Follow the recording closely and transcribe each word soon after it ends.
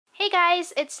Hey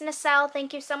guys, it's Neselle.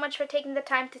 Thank you so much for taking the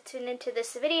time to tune into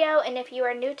this video, and if you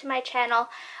are new to my channel,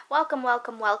 welcome,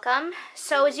 welcome, welcome.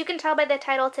 So as you can tell by the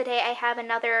title, today I have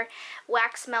another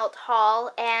wax melt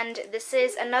haul, and this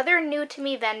is another new to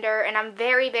me vendor, and I'm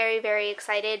very, very, very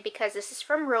excited because this is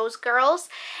from Rosegirls,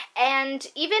 and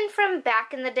even from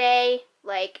back in the day,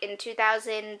 like in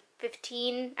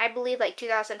 2015, I believe, like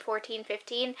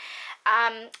 2014-15,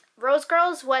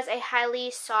 Rosegirls was a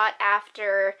highly sought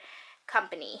after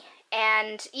company,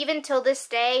 and even till this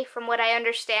day, from what I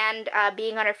understand,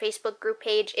 being on her Facebook group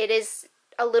page, it is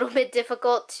a little bit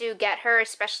difficult to get her,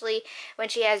 especially when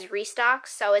she has restocks,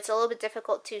 so it's a little bit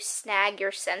difficult to snag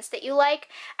your scents that you like.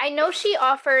 I know she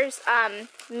offers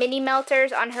mini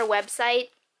melters on her website,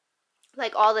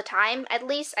 like all the time, at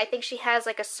least. I think she has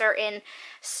like a certain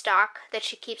stock that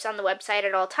she keeps on the website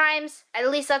at all times. At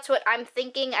least that's what I'm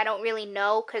thinking. I don't really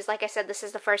know because, like I said, this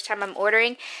is the first time I'm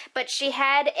ordering. But she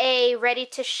had a ready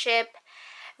to ship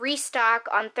restock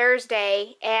on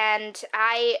Thursday, and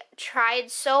I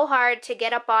tried so hard to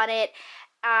get up on it.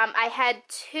 I had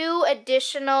 2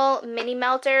 additional mini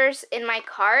melters in my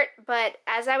cart, but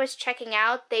as I was checking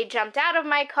out, they jumped out of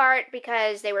my cart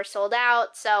because they were sold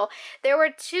out. So there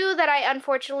were 2 that I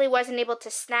unfortunately wasn't able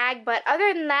to snag, but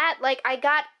other than that, like, I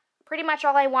got pretty much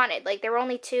all I wanted. Like, there were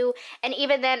only 2, and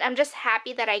even then, I'm just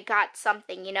happy that I got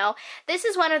something, you know? This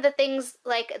is one of the things,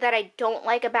 like, that I don't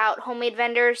like about homemade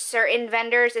vendors, certain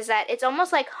vendors, is that it's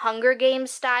almost like Hunger Games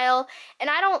style, and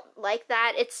I don't like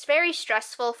that. It's very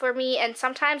stressful for me, and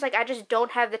sometimes, like, I just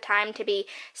don't have the time to be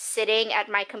sitting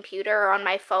at my computer or on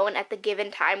my phone at the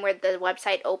given time where the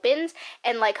website opens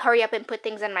and, like, hurry up and put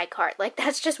things in my cart. Like,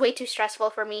 that's just way too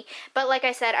stressful for me. But like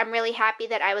I said, I'm really happy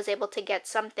that I was able to get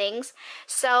some things.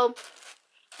 So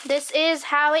this is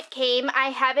how it came. I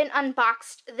haven't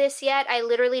unboxed this yet. I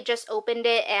literally just opened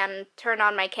it and turned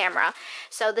on my camera.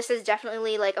 So this is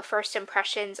definitely like a first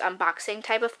impressions unboxing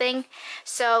type of thing.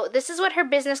 So this is what her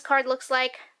business card looks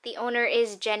like. The owner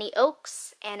is Jenny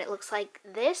Oaks, and it looks like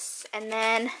this. And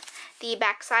then the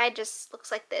backside just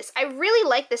looks like this. I really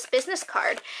like this business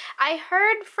card. I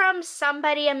heard from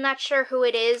somebody, I'm not sure who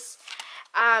it is,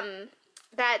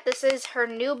 that this is her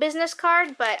new business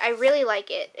card, but I really like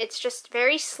it. It's just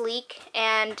very sleek,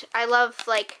 and I love,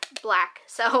 like, black.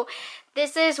 So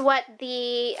this is what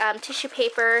the tissue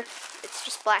paper, it's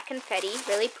just black confetti,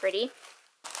 really pretty.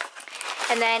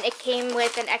 And then it came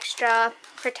with an extra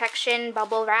protection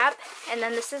bubble wrap, and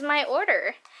then this is my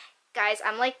order. Guys,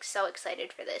 I'm like so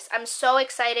excited for this. I'm so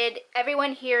excited.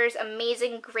 Everyone hears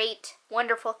amazing, great,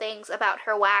 wonderful things about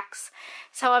her wax.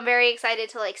 So I'm very excited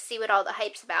to like see what all the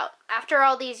hype's about after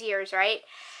all these years, right?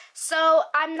 So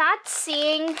I'm not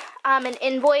seeing an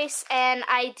invoice, and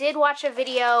I did watch a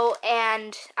video,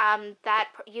 and that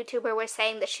YouTuber was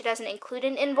saying that she doesn't include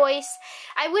an invoice.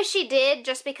 I wish she did,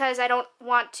 just because I don't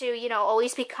want to, you know,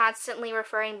 always be constantly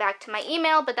referring back to my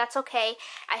email, but that's okay.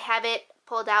 I have it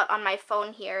pulled out on my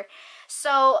phone here.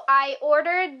 So I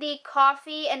ordered the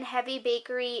coffee and heavy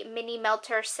bakery mini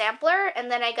melter sampler,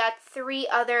 and then I got 3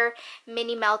 other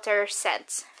mini melter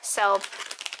scents. So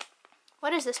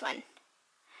what is this one?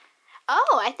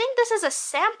 Oh, I think this is a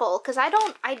sample, because I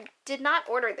did not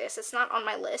order this. It's not on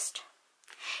my list.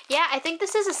 Yeah, I think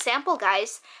this is a sample,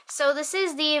 guys. So this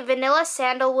is the vanilla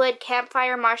sandalwood,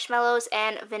 campfire marshmallows,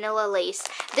 and vanilla lace.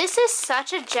 This is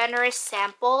such a generous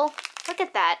sample. Look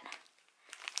at that.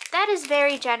 That is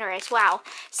very generous. Wow.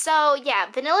 So yeah,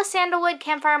 vanilla sandalwood,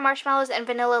 campfire marshmallows, and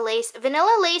vanilla lace.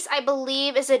 Vanilla lace, I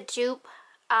believe, is a dupe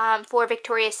for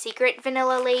Victoria's Secret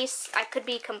vanilla lace. I could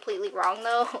be completely wrong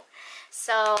though.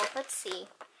 So let's see.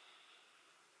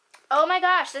 Oh my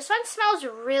gosh, this one smells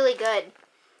really good.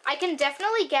 I can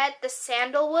definitely get the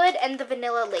sandalwood and the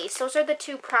vanilla lace. Those are the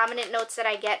 2 prominent notes that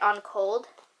I get on cold.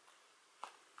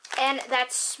 And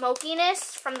that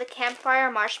smokiness from the campfire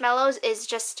marshmallows is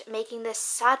just making this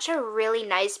such a really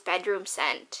nice bedroom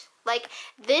scent. Like,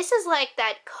 this is like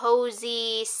that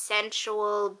cozy,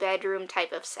 sensual bedroom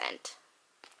type of scent.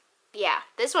 Yeah,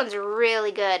 this one's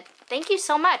really good. Thank you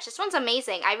so much. This one's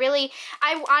amazing.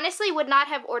 I honestly would not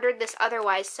have ordered this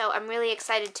otherwise, so I'm really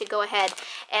excited to go ahead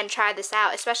and try this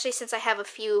out, especially since I have a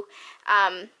few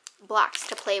blocks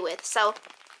to play with. So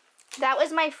that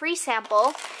was my free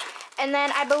sample. And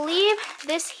then I believe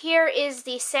this here is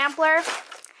the sampler,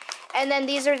 and then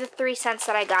these are the 3 scents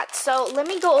that I got. So let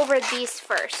me go over these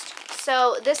first.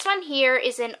 So this one here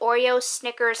is an Oreo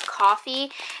Snickers coffee.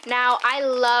 Now, I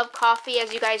love coffee.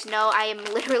 As you guys know, I am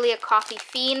literally a coffee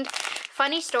fiend.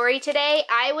 Funny story today,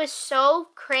 I was so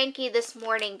cranky this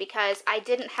morning because I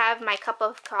didn't have my cup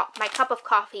of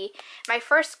coffee, my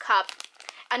first cup.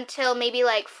 until maybe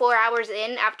like 4 hours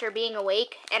in after being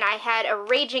awake, and I had a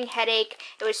raging headache.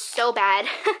 It was so bad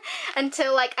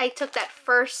until like I took that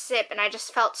first sip and I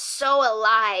just felt so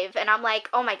alive, and I'm like,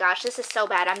 oh my gosh, this is so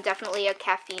bad. I'm definitely a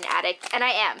caffeine addict, and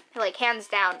I am, like, hands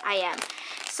down, I am.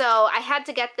 So I had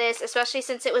to get this, especially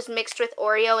since it was mixed with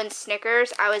Oreo and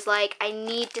Snickers. I was like, I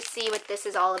need to see what this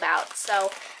is all about.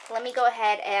 So let me go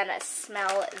ahead and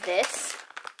smell this.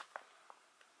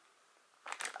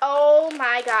 Oh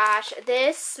my gosh,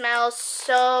 this smells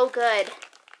so good.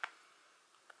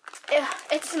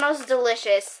 It smells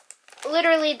delicious.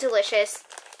 Literally delicious.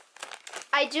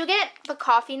 I do get the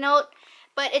coffee note,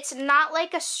 but it's not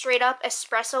like a straight up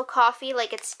espresso coffee.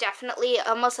 Like, it's definitely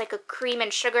almost like a cream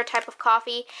and sugar type of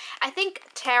coffee. I think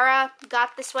Tara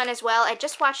got this one as well. I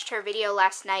just watched her video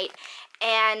last night,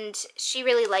 and she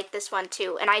really liked this one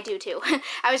too, and I do too.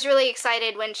 I was really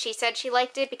excited when she said she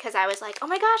liked it because I was like, oh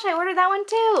my gosh, I ordered that one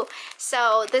too.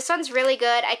 So this one's really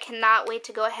good. I cannot wait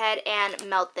to go ahead and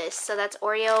melt this. So that's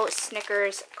Oreo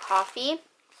Snickers coffee.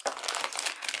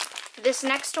 This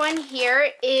next one here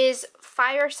is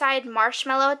Fireside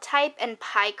Marshmallow type and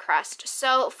pie crust.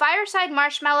 So Fireside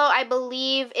Marshmallow, I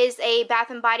believe, is a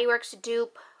Bath & Body Works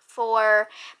dupe for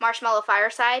Marshmallow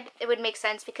Fireside. It would make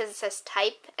sense because it says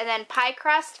type. And then pie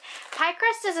crust. Pie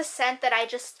crust is a scent that I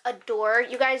just adore.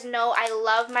 You guys know I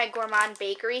love my Gourmand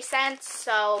Bakery scents,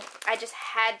 so I just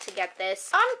had to get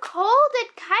this. On cold,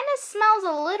 it kind of smells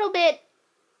a little bit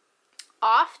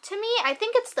off to me. I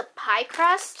think it's the pie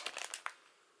crust.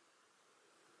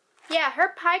 Yeah, her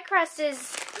pie crust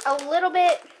is a little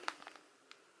bit,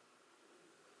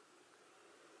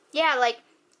 yeah, like,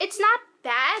 it's not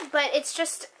bad, but it's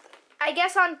just, I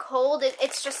guess on cold,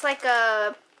 it's just like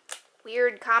a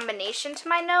weird combination to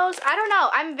my nose. I don't know.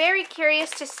 I'm very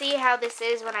curious to see how this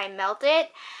is when I melt it.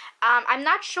 I'm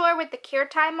not sure with the cure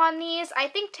time on these. I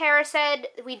think Tara said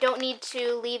we don't need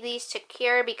to leave these to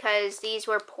cure because these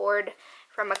were poured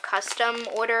from a custom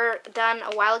order done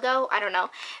a while ago. I don't know.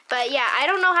 But yeah, I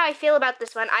don't know how I feel about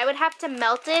this one. I would have to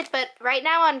melt it, but right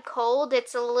now on cold,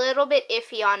 it's a little bit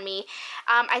iffy on me.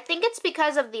 I think it's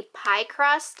because of the pie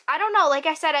crust. I don't know. Like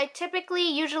I said, I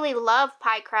usually love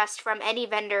pie crust from any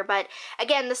vendor, but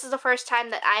again, this is the first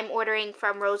time that I'm ordering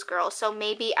from Rosegirls, so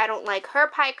maybe I don't like her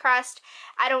pie crust.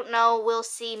 I don't know. We'll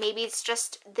see. Maybe it's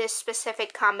just this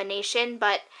specific combination,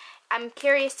 but I'm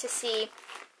curious to see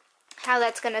how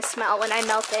that's gonna smell when I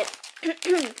melt it.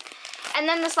 And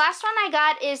then this last one I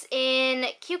got is in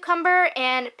cucumber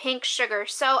and pink sugar.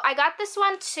 So I got this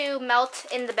one to melt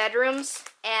in the bedrooms,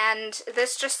 and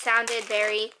this just sounded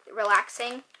very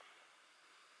relaxing.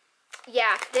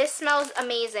 Yeah, this smells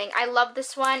amazing. I love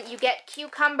this one. You get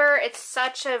cucumber. It's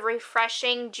such a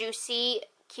refreshing, juicy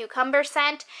cucumber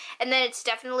scent, and then it's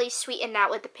definitely sweetened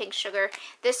out with the pink sugar.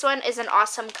 This one is an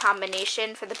awesome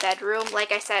combination for the bedroom,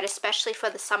 like I said, especially for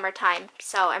the summertime.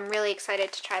 So I'm really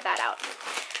excited to try that out.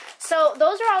 So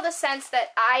those are all the scents that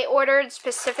I ordered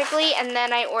specifically, and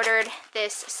then I ordered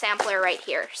this sampler right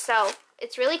here. So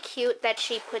it's really cute that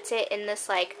she puts it in this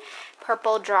like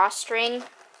purple drawstring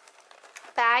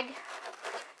bag.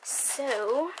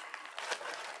 So,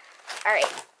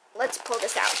 alright, let's pull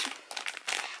this out.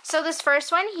 So this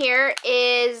first one here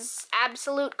is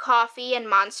Absolute Coffee and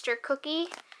Monster Cookie.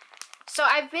 So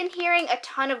I've been hearing a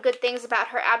ton of good things about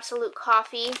her Absolute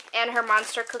Coffee and her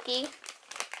Monster Cookie.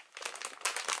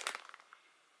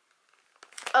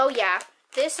 Oh yeah,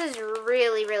 this is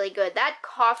really, really good. That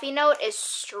coffee note is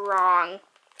strong.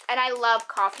 And I love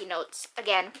coffee notes.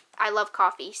 Again, I love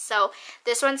coffee. So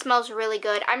this one smells really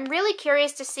good. I'm really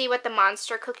curious to see what the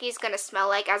Monster Cookie is going to smell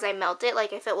like as I melt it,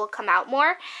 like if it will come out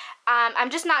more. I'm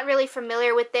just not really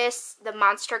familiar with this, the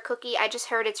Monster Cookie. I just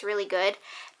heard it's really good,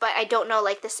 but I don't know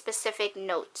like the specific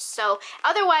notes. So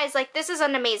otherwise, like, this is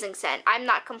an amazing scent. I'm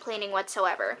not complaining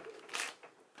whatsoever.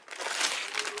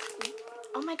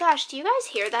 Oh my gosh, do you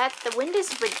guys hear that? The wind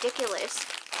is ridiculous.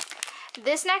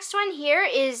 This next one here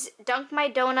is Dunk My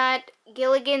Donut,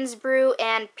 Gilligan's Brew,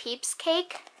 and Peeps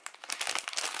Cake.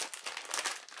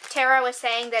 Tara was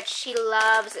saying that she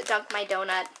loves Dunk My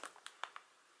Donut.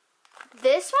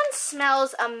 This one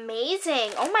smells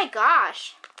amazing. Oh my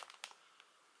gosh.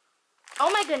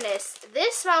 Oh my goodness.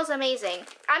 This smells amazing.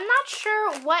 I'm not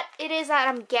sure what it is that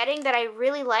I'm getting that I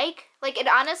really like. Like, it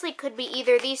honestly could be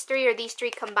either these three or these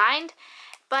three combined.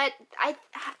 But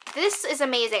this is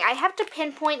amazing. I have to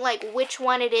pinpoint like which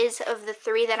one it is of the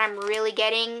three that I'm really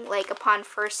getting like upon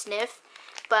first sniff.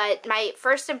 But my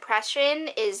first impression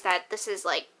is that this is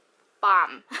like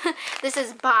bomb. This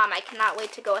is bomb. I cannot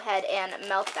wait to go ahead and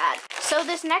melt that. So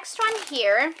this next one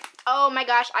here, oh my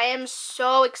gosh, I am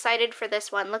so excited for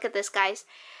this one. Look at this, guys.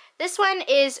 This one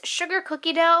is sugar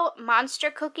cookie dough, monster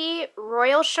cookie,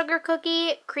 royal sugar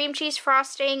cookie, cream cheese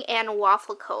frosting, and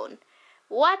waffle cone.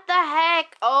 What the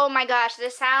heck? Oh my gosh,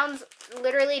 this sounds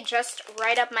literally just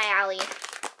right up my alley.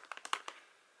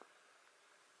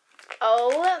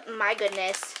 Oh my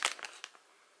goodness.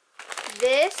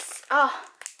 This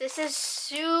is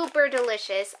super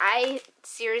delicious. I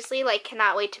seriously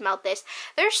cannot wait to melt this.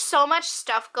 There's so much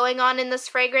stuff going on in this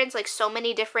fragrance, like so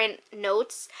many different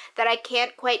notes that I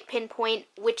can't quite pinpoint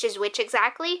which is which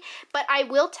exactly, but I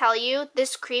will tell you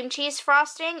this cream cheese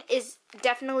frosting is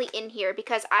definitely in here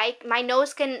because my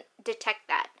nose can detect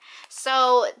that.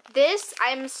 So this,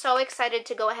 I'm so excited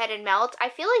to go ahead and melt. I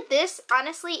feel like this,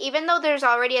 honestly, even though there's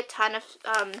already a ton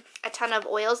of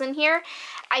oils in here,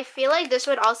 I feel like this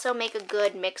would also make a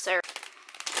good mixer.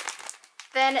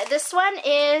 Then this one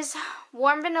is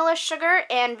warm vanilla sugar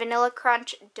and vanilla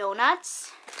crunch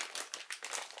donuts.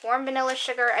 Warm vanilla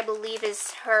sugar, I believe,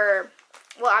 is her,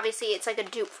 well, obviously it's like a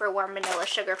dupe for warm vanilla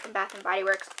sugar from Bath & Body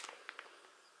Works.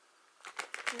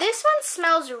 This one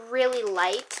smells really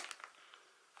light.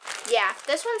 Yeah,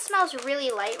 this one smells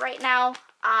really light right now.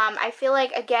 I feel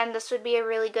like, again, this would be a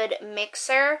really good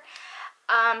mixer.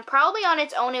 Probably on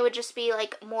its own, it would just be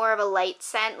like more of a light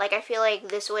scent. Like, I feel like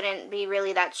this wouldn't be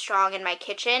really that strong in my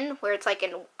kitchen, where it's like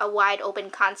in a wide open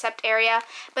concept area.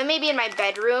 But maybe in my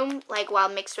bedroom, like while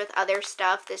mixed with other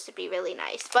stuff, this would be really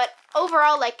nice. But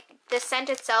overall, like, the scent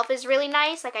itself is really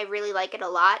nice. Like, I really like it a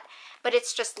lot, but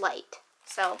it's just light.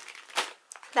 So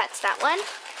that's that one.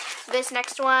 This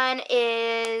next one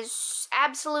is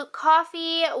Absolute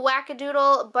Coffee,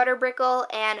 Wackadoodle, Butterbrickle,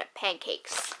 and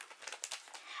Pancakes.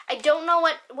 I don't know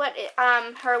what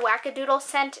her Wackadoodle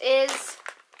scent is.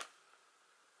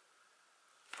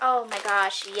 Oh my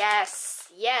gosh, yes.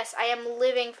 Yes, I am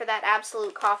living for that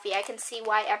Absolute Coffee. I can see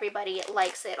why everybody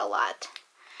likes it a lot.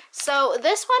 So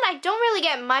this one, I don't really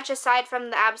get much aside from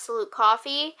the Absolute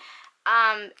Coffee.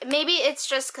 Maybe it's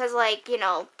just because, like, you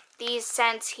know, these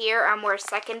scents here are more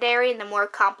secondary and the more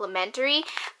complementary.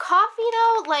 Coffee,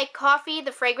 though, like coffee,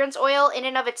 the fragrance oil in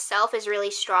and of itself is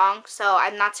really strong, so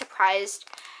I'm not surprised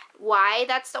why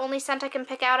that's the only scent I can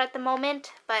pick out at the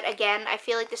moment. But again, I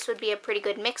feel like this would be a pretty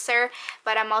good mixer,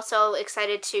 but I'm also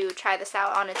excited to try this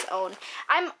out on its own.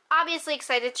 I'm obviously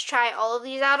excited to try all of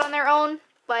these out on their own,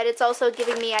 but it's also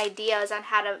giving me ideas on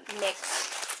how to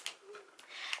mix.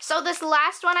 So this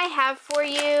last one I have for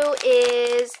you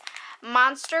is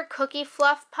Monster Cookie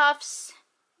Fluff Puffs,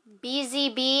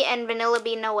 BZB, and Vanilla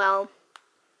Bean Noel.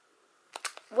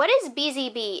 What is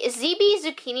BZB? Is ZB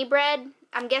zucchini bread?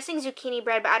 I'm guessing zucchini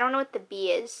bread, but I don't know what the B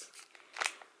is.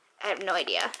 I have no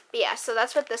idea. But yeah, so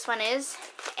that's what this one is.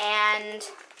 And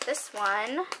this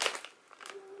one's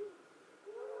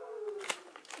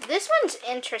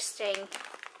interesting.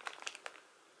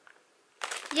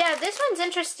 Yeah, this one's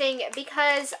interesting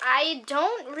because I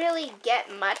don't really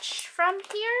get much from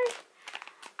here.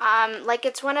 Like,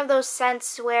 it's one of those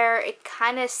scents where it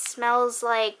kind of smells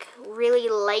like really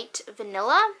light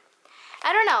vanilla.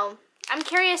 I don't know. I'm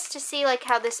curious to see, like,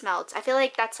 how this melts. I feel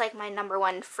like that's, like, my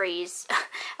 #1 phrase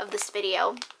of this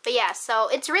video. But yeah, so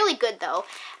it's really good, though.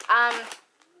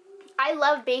 I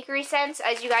love bakery scents,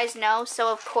 as you guys know,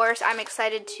 so of course I'm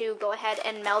excited to go ahead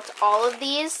and melt all of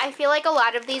these. I feel like a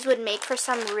lot of these would make for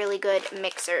some really good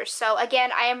mixers. So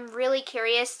again, I am really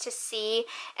curious to see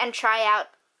and try out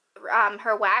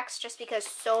her wax, just because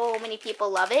so many people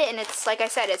love it, and it's, like I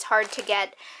said, it's hard to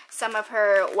get some of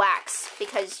her wax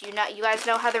because you guys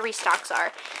know how the restocks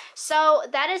are. So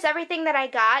that is everything that I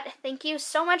got. Thank you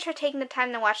so much for taking the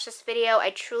time to watch this video.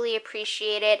 I truly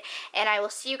appreciate it, and I will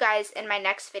see you guys in my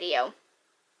next video.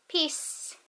 Peace.